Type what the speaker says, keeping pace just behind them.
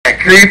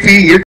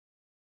creepy? You're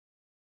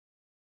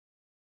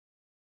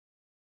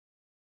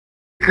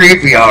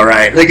creepy,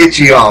 alright. Look at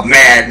you all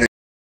mad in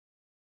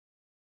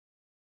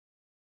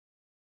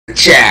the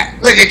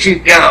chat. Look at you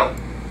go.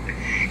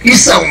 You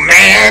so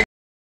mad.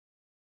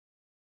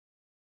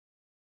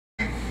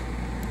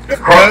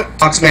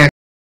 Foxman.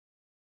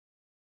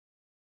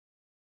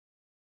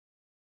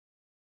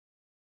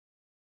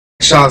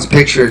 Sean's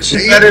picture.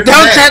 Don't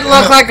that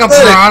look like a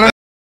piranha?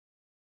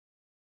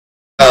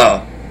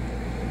 Oh.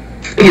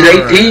 He's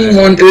 18,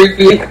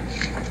 138.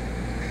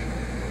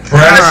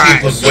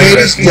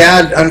 Katie's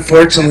dad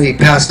unfortunately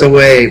passed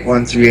away,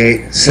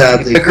 138,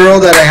 sadly. The girl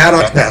that I had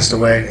on passed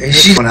away.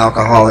 She's an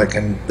alcoholic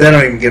and they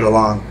don't even get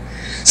along.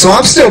 So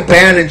I'm still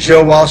banned in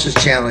Joe Walsh's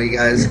channel, you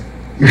guys.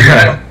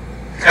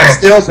 I'm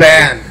still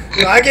banned.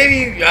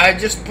 I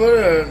just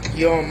put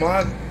you on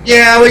mod.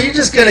 Yeah, well, you're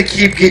just gonna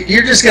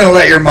you're just gonna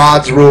let your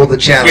mods rule the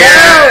channel.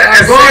 Yeah,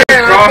 as long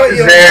as Croft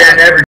is there and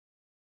every.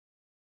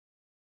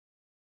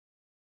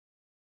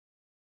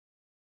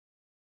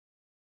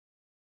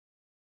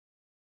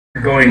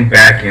 Going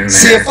back in there.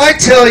 See, if I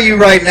tell you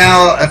right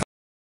now, if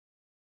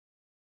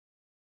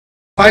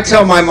I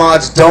tell my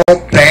mods don't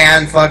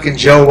ban fucking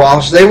Joe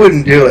Walsh, they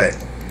wouldn't do it.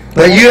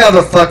 But you have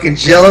a fucking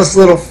jealous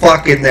little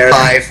fuck in their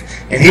life,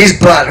 and he's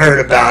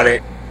butthurt about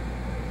it.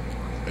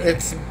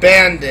 It's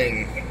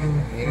banding.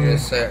 You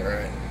just said it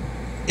right.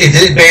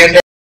 Is it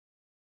banding?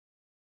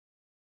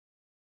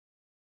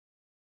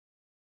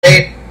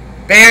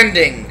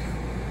 Banding.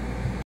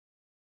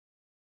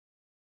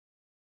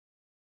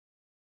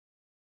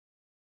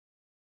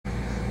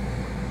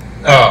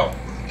 Oh,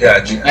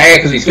 gotcha. Hey,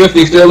 because he's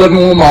 50, still living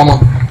with mama.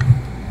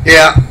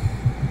 Yeah.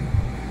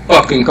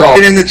 Fucking call.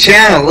 Get in the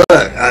channel, look.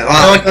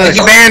 I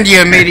banned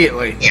you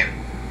immediately. Yeah.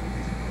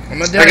 I'm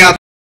gonna do I got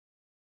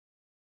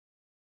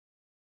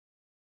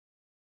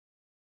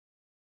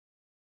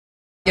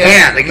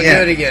I'm gonna do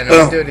it again. I'm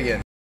gonna do it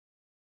again.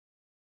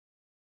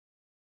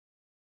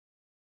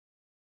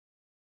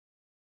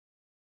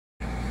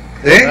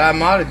 See? But I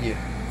modded you.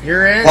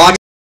 You're in. Watch.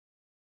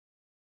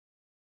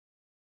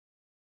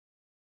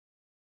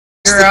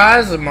 Your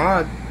eyes a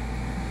mod.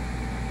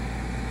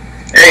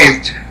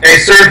 Hey,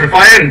 Surf, if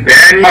I hadn't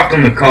banned you, Croft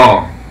on the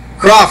call.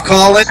 Croft,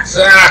 call it.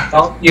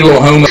 You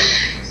little homo.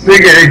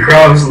 Look at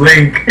Croft's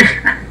link.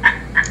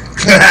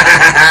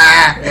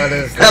 What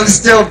is that? I'm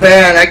still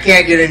banned. I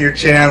can't get in your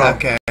channel.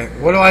 Okay.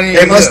 What do I need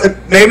They to must do?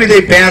 have. Maybe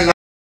they banned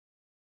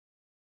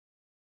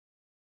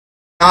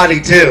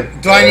Naughty too.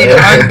 Do I need to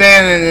unban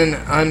and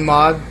then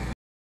unmod?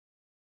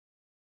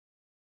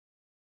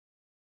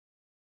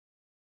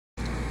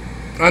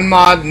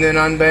 Unmod and then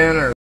unban,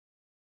 or?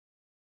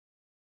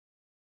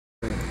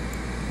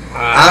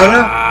 I don't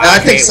know. I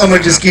think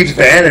someone just keeps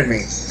banning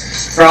me.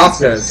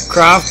 Croft does.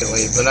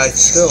 Croftily, but I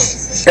still.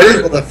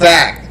 Here's the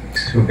fact.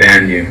 Who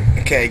banned you?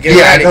 Okay, get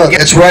Yeah, ready. I know.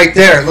 It's right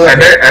there. Look.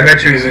 I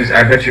bet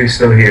you're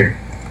still here.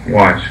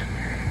 Watch.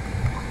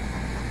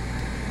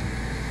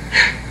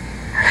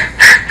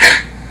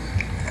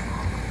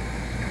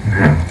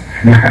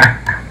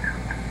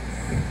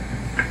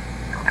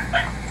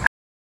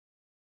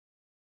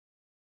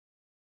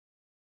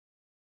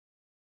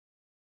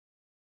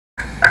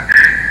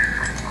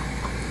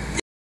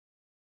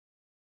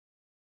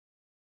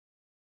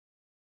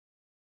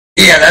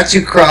 Yeah, that's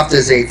who Croft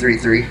is,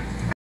 833.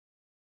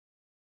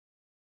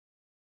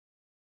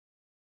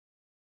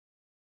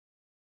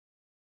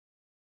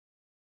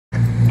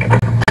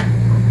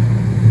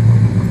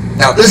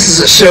 Now this is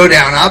a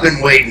showdown I've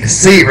been waiting to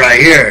see right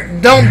here.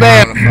 Don't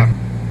ban.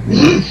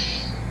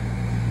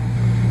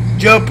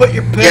 Joe, put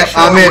your picture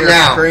I'm on in your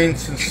now. screen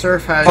since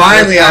Surf has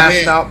Finally, your I'm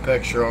passed in. out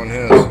picture on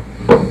his.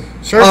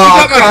 Surf, you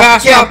got my Croft,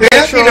 passed out can't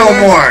ban picture me on no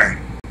there? more.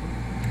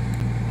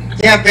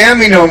 Can't ban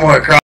me no more,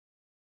 Croft.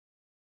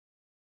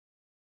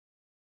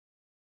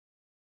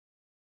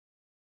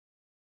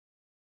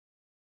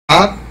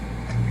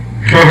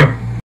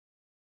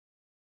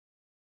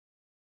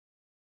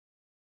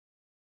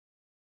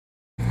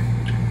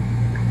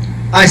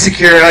 Hi,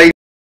 Secure. How you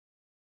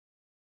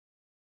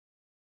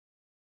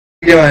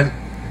doing?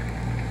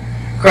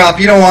 Crop,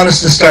 you don't want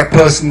us to start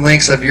posting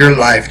links of your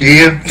life, do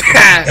you?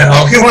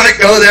 No. You want to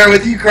go there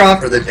with you, Crop,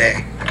 for the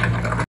day.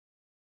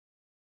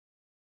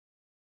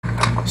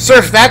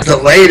 Surf, that's The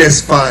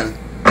latest fun.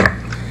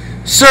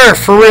 Surf,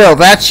 for real.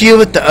 That's you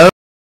with the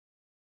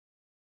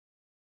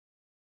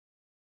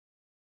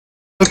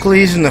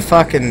Oakleys and the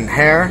fucking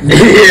hair.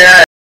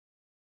 Yeah.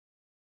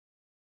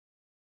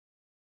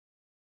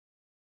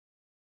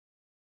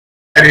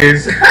 That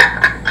is.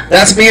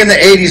 That's me in the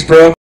 80s,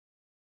 bro.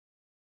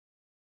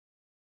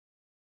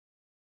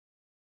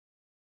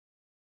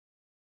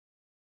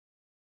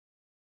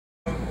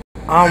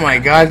 Oh my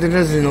god, that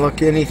doesn't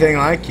look anything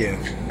like you.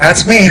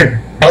 That's me.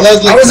 I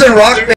was in rock band.